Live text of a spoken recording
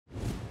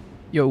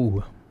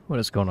Yo, what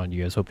is going on,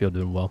 you guys? Hope you're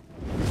doing well.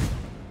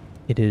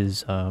 It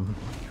is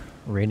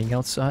raining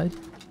outside.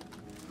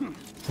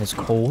 It's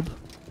cold.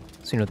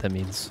 So you know what that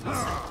means.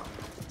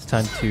 It's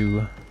time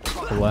to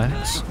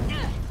relax,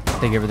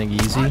 take everything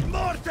easy, and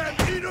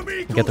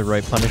get the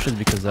right punishes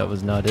because that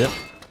was not it.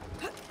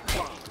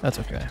 That's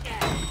okay.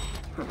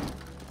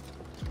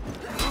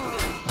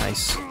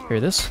 Nice. Hear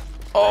this?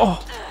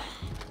 Oh!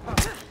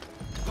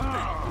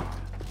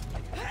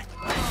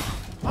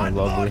 Oh,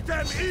 lovely.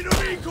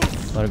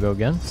 Let it go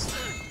again.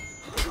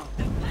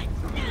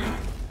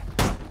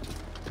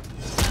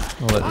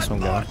 I'll let this one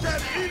go.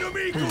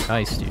 Ooh,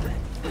 nice, dude.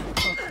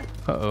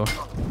 Uh-oh.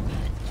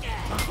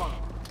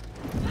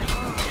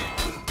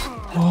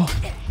 Oh!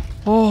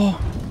 Oh!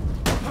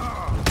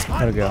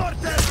 Let it go.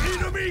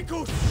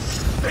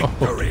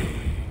 Oh.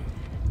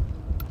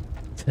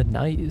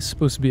 Tonight is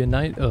supposed to be a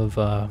night of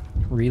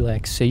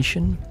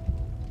relaxation.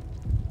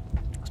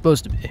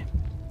 Supposed to be.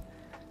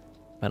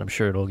 But I'm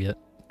sure it'll get...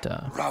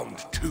 Round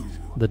two.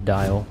 The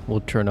dial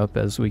will turn up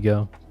as we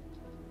go.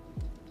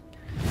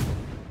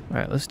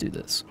 Alright, let's do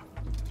this.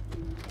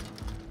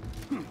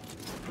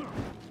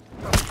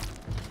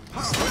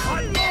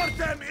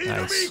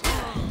 Nice.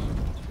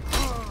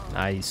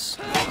 Nice.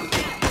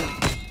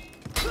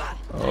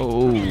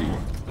 Oh.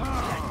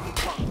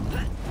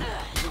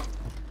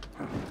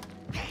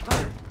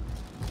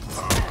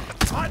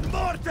 Ad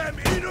mortem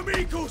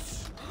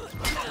inamicus.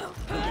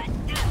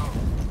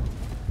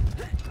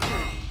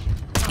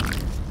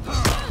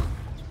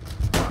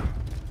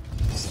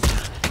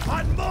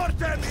 Ad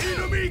mortem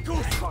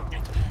inamicus.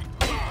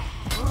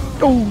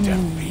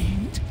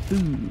 Oh.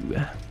 Ooh.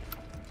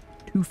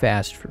 Too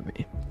fast for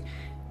me.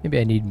 Maybe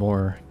I need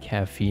more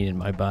caffeine in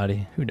my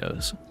body. Who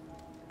knows?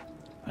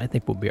 I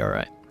think we'll be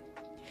alright.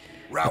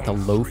 Got the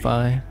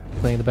lo-fi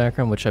playing in the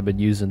background, which I've been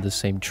using the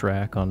same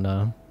track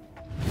on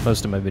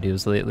most of my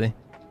videos lately.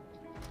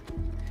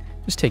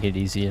 Just take it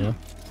easy, you know?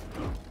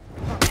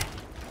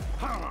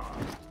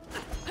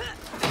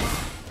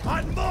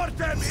 Ad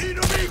mortem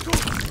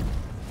inamicus.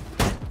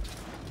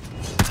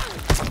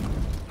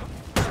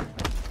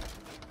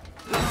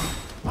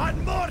 Ad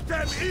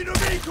mortem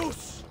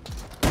inamicus.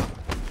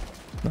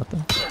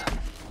 Nothing.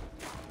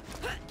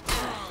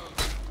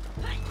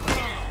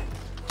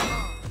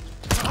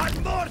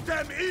 Ad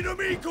mortem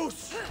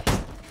inamicus.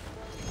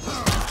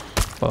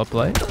 Up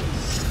light.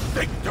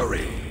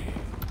 Victory.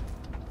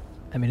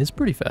 I mean, it's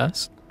pretty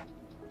fast.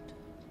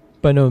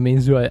 By no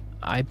means do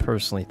I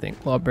personally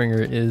think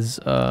Lawbringer is,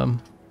 I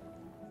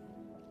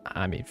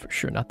mean, for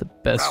sure not the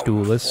best Round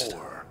duelist.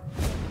 4.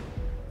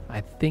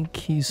 I think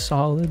he's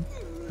solid.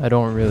 I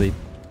don't really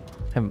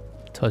haven't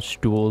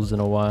touched duels in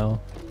a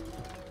while,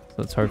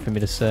 so it's hard for me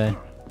to say.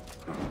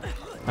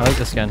 I like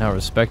this guy and how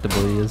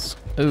respectable he is.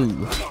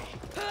 Ooh.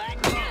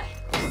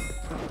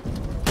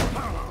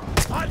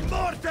 Ad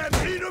mortem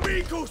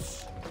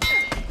inamicus.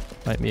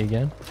 Fight me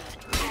again.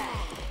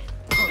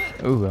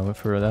 Ooh, I went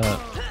for that.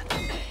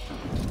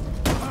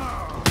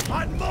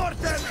 Ad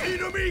mortem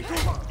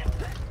inamicus.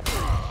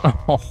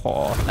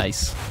 Oh,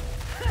 nice.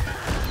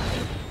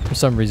 For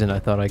some reason, I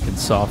thought I could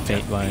soft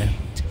feint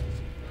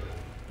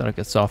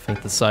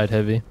the side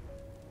heavy.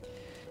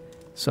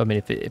 So I mean,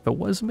 if it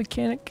was a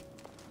mechanic,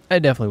 I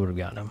definitely would have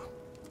gotten him.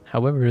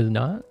 However, it is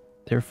not.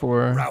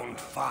 Therefore, Round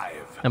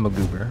 5. I'm a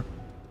goober,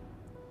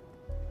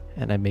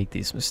 and I make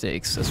these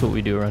mistakes. That's what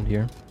we do around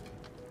here.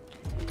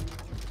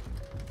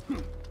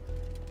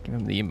 Give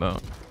him the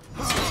emote.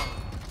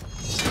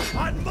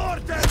 Ad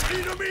mortem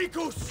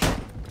inamicus.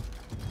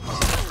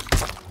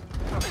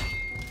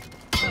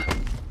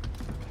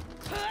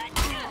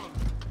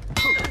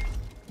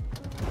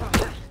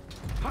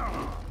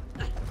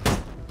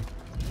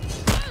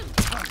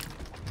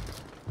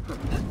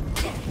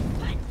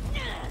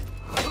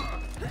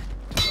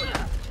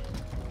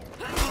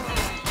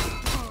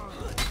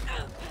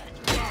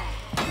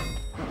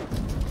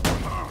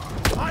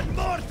 Ad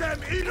mortem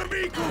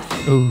inamicus.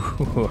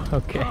 Ooh,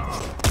 okay.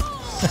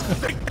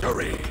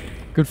 Victory.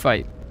 Good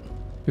fight.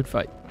 Good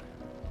fight.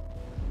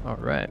 All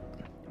right,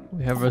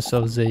 we have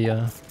ourselves a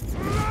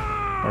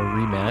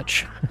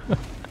rematch.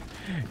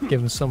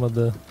 Give him some of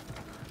the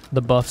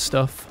buff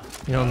stuff.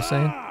 You know what I'm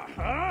saying?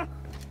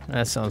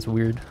 That sounds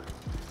weird.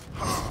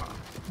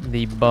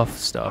 The buff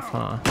stuff,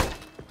 huh?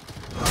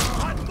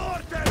 Ad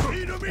mortem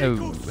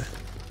inamicus.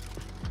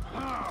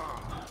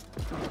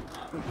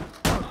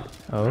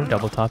 Oh,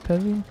 double top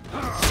heavy?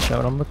 Is that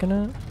what I'm looking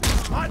at?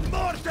 Ad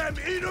mortem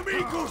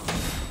inamicus.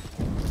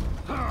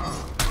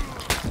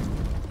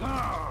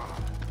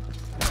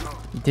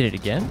 You did it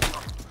again?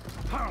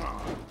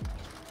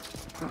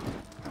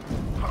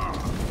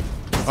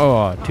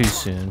 Oh, too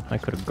soon. I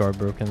could have guard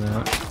broken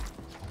that.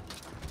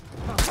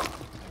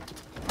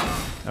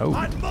 Oh,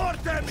 Ad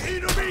mortem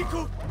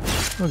inamicus.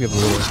 we'll give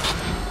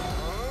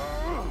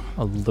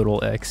a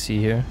little XC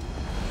here.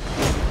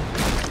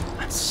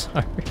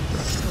 Sorry, bro.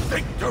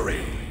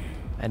 Victory.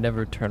 I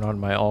never turn on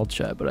my all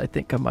chat, but I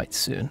think I might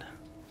soon.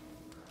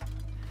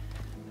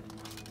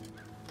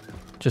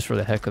 Just for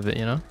the heck of it,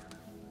 you know?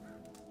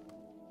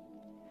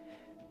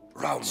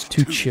 Round It's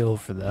too 2. chill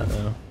for that,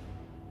 though.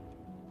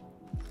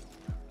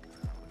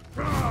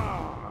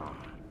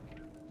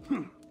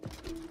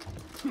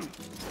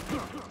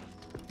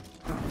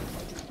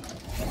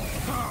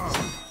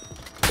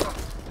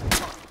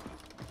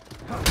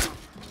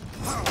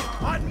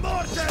 Ad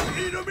mortem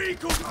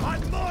inumicus!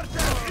 Ad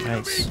mortem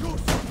Nice.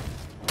 inumicus!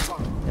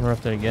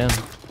 Interrupted again.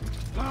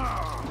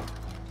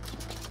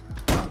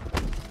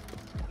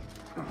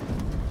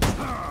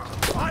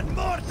 Ad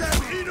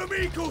mortem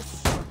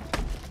inumicus!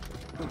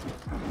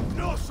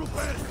 No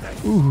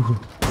superstes! Ooh.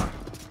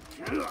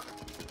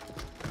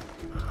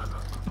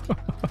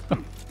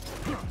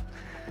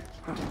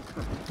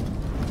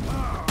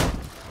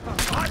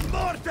 Ad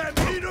mortem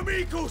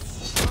inumicus!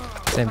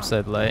 Same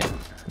side light.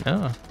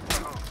 No.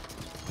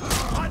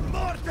 Ad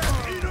mortem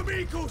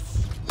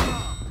inumicus!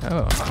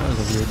 Oh, that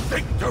was a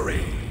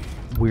Victory!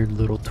 weird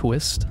little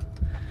twist.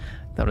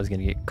 Thought I was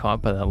gonna get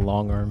caught by that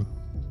long arm.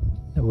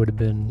 That would have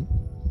been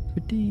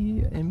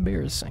pretty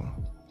embarrassing.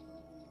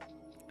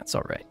 That's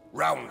all right.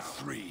 Round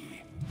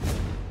 3.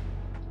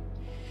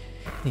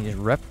 Needed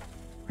rep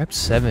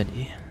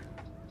 70.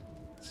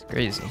 It's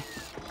crazy.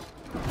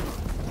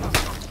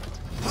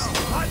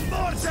 Ad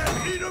mortem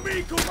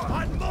inumicus!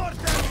 Ad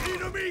mortem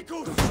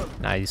inumicus!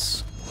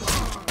 Nice.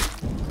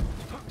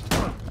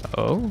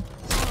 Oh.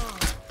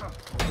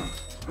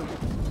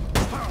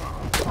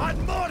 Ad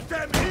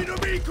mortem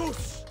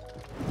inumicus!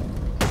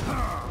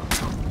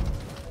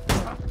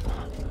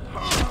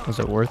 Was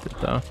it worth it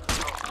though?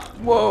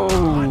 Whoa,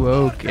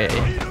 okay.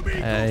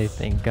 I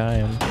think I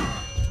am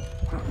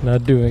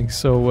not doing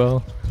so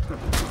well.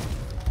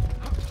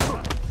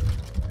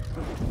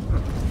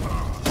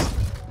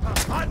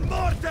 Ad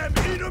mortem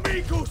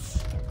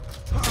inumicus!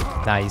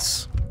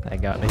 Nice.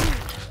 That got me.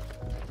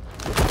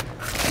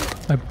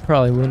 I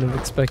probably wouldn't have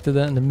expected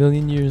that in a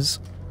million years.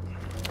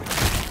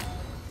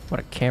 What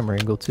a camera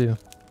angle too.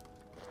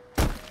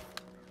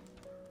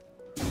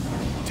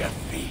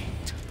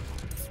 Defeat.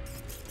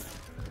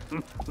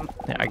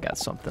 Yeah, I got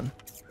something.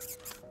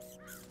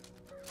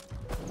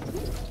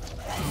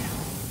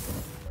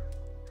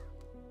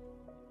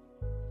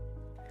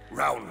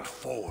 Round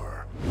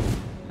 4.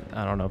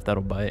 I don't know if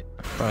that'll bite.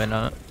 Probably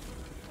not.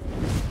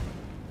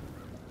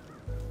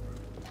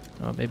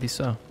 Oh, maybe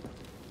so.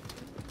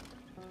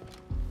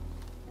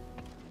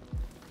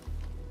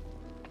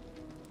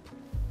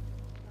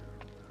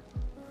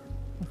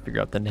 I'll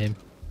figure out the name.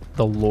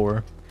 The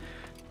lore.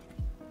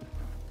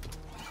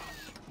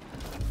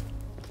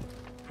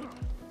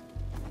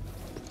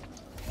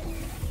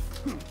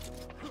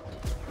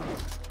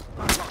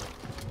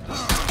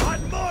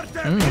 Ad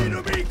mortem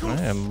inumicus!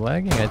 I am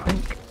lagging, I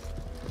think.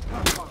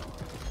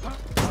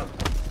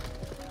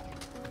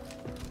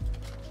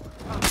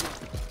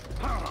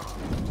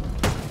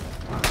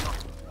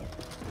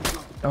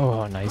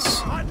 Oh,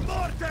 nice. Ad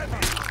mortem!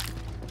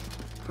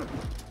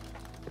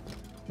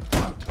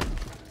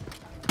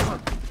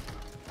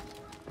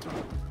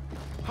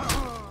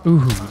 Ooh,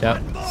 that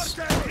Ad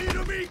mortem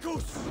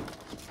inumicus!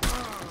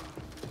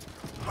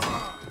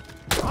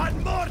 Ad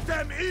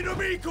mortem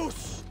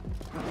inumicus!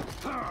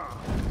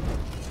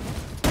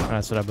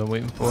 that's what I've been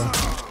waiting for.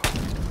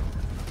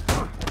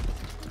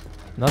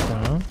 Nothing,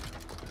 huh?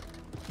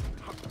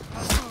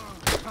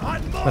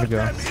 Ad Let it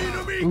go. mortem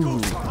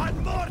inumicus! Ooh. Ad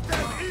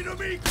mortem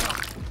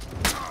inumicus!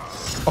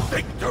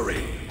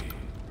 Victory!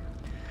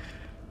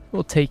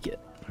 We'll take it.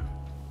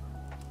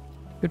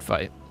 Good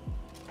fight.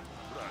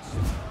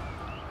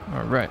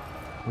 Alright.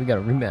 We got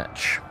a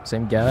rematch.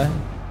 Same guy.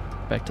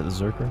 Back to the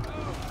Zerker.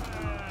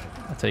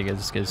 I'll tell you guys,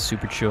 this guy's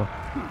super chill.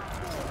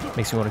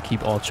 Makes me want to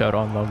keep all chat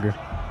on longer.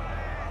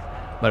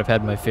 But I've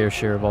had my fair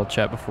share of all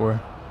chat before.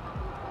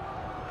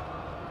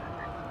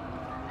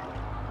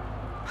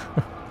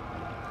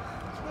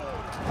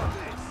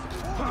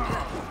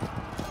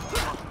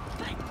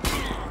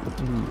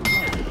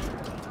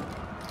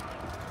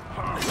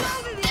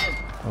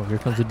 Oh, here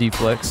comes a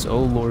deflex.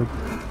 Oh, Lord.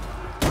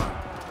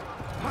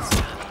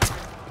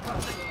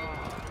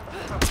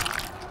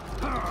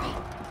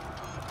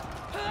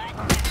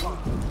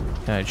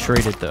 Can I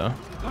trade it, though?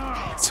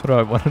 That's what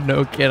I want to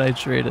know. Can I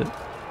trade it?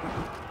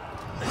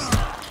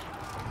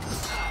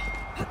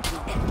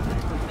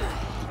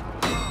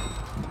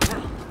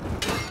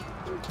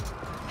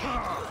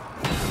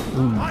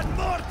 Ad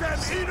mortem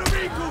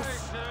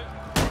inumicus!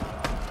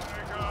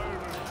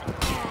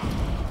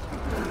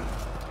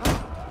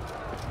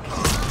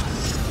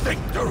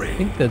 Victory! I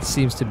think that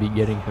seems to be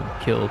getting him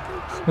killed.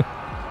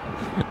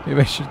 Maybe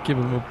I should give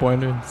him a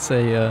pointer and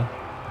say,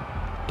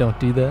 don't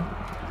do that.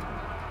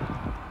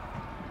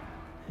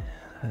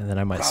 And then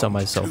I might sell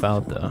myself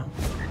out, though.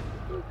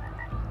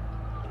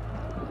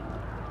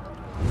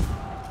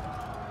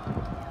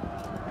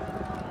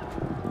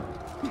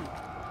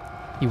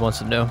 He wants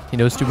to know. He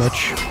knows too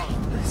much.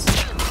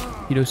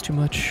 He knows too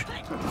much.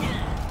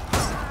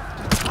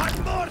 Ad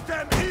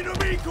mortem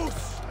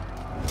inumicus!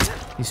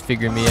 He's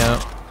figuring me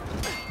out.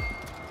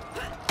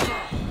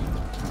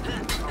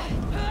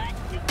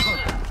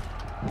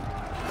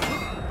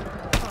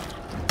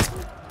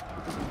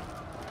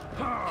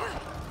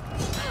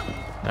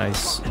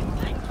 Nice.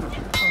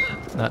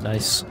 Not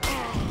nice.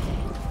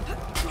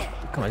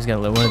 Come on, he's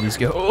gotta let one of these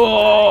go.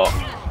 Oh!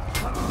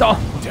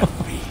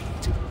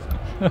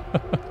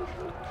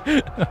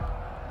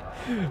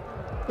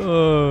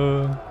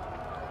 Oh!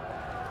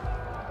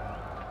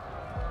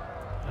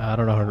 I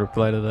don't know how to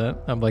reply to that.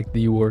 I'm like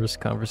the worst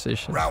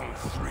conversation. Round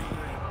 3.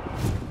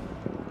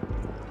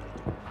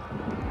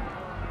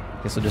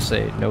 Guess I'll just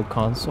say no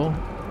console.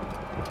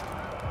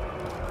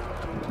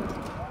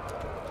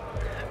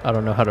 I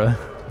don't know how to.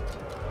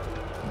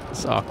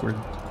 It's awkward.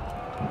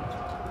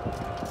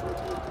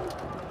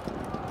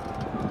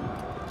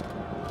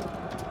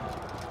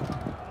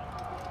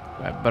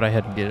 But I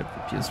had to get it for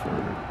PS4.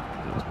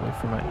 It was away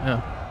from my.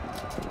 Oh.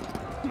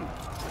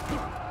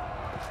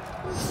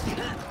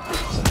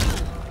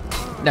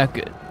 Not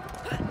good.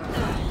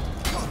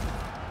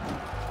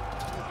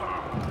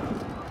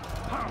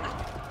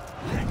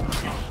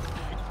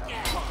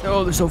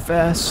 Oh, they're so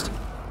fast.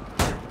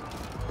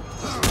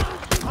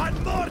 Ad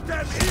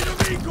mortem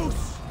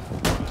inimicus!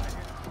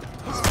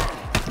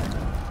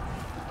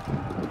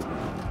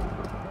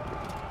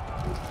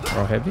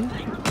 Oh, heavy?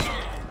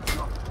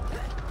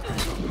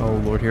 Oh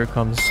lord, here it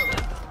comes. Here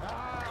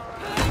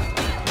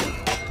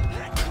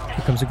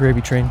comes the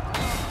gravy train.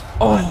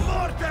 Oh! Ad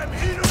mortem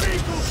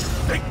inimicus!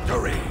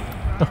 Victory!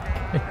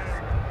 Okay.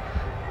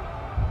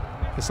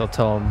 Guess I'll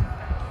tell him.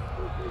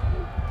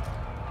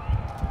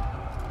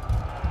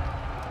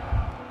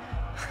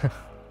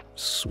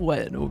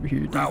 Sweating over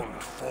here, dude.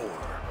 Round 4.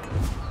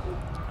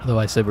 Although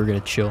I said we're gonna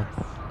chill.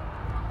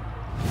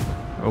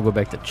 We'll go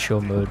back to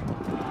chill mode.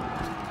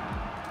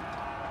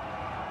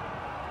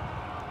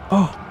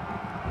 Oh!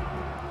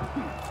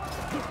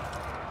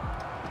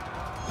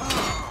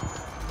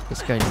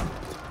 This guy,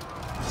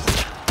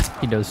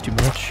 he knows too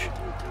much.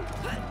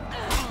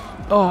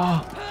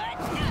 Oh!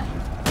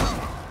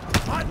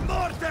 Ad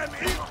mortem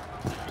in...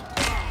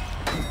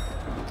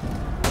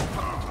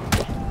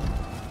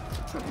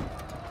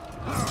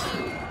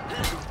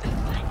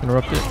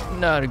 Interrupt it.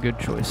 Not a good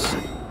choice.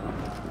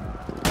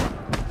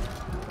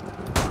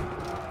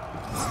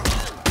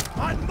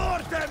 Ad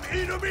mortem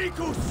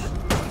inimicus!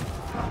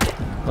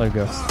 Let it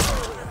go.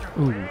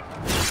 Ooh.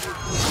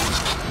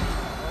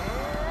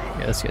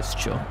 Yeah, this guy's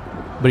chill.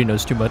 But he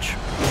knows too much.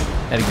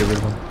 Had to get rid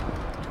of him.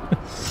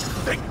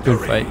 Good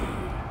Victory! fight.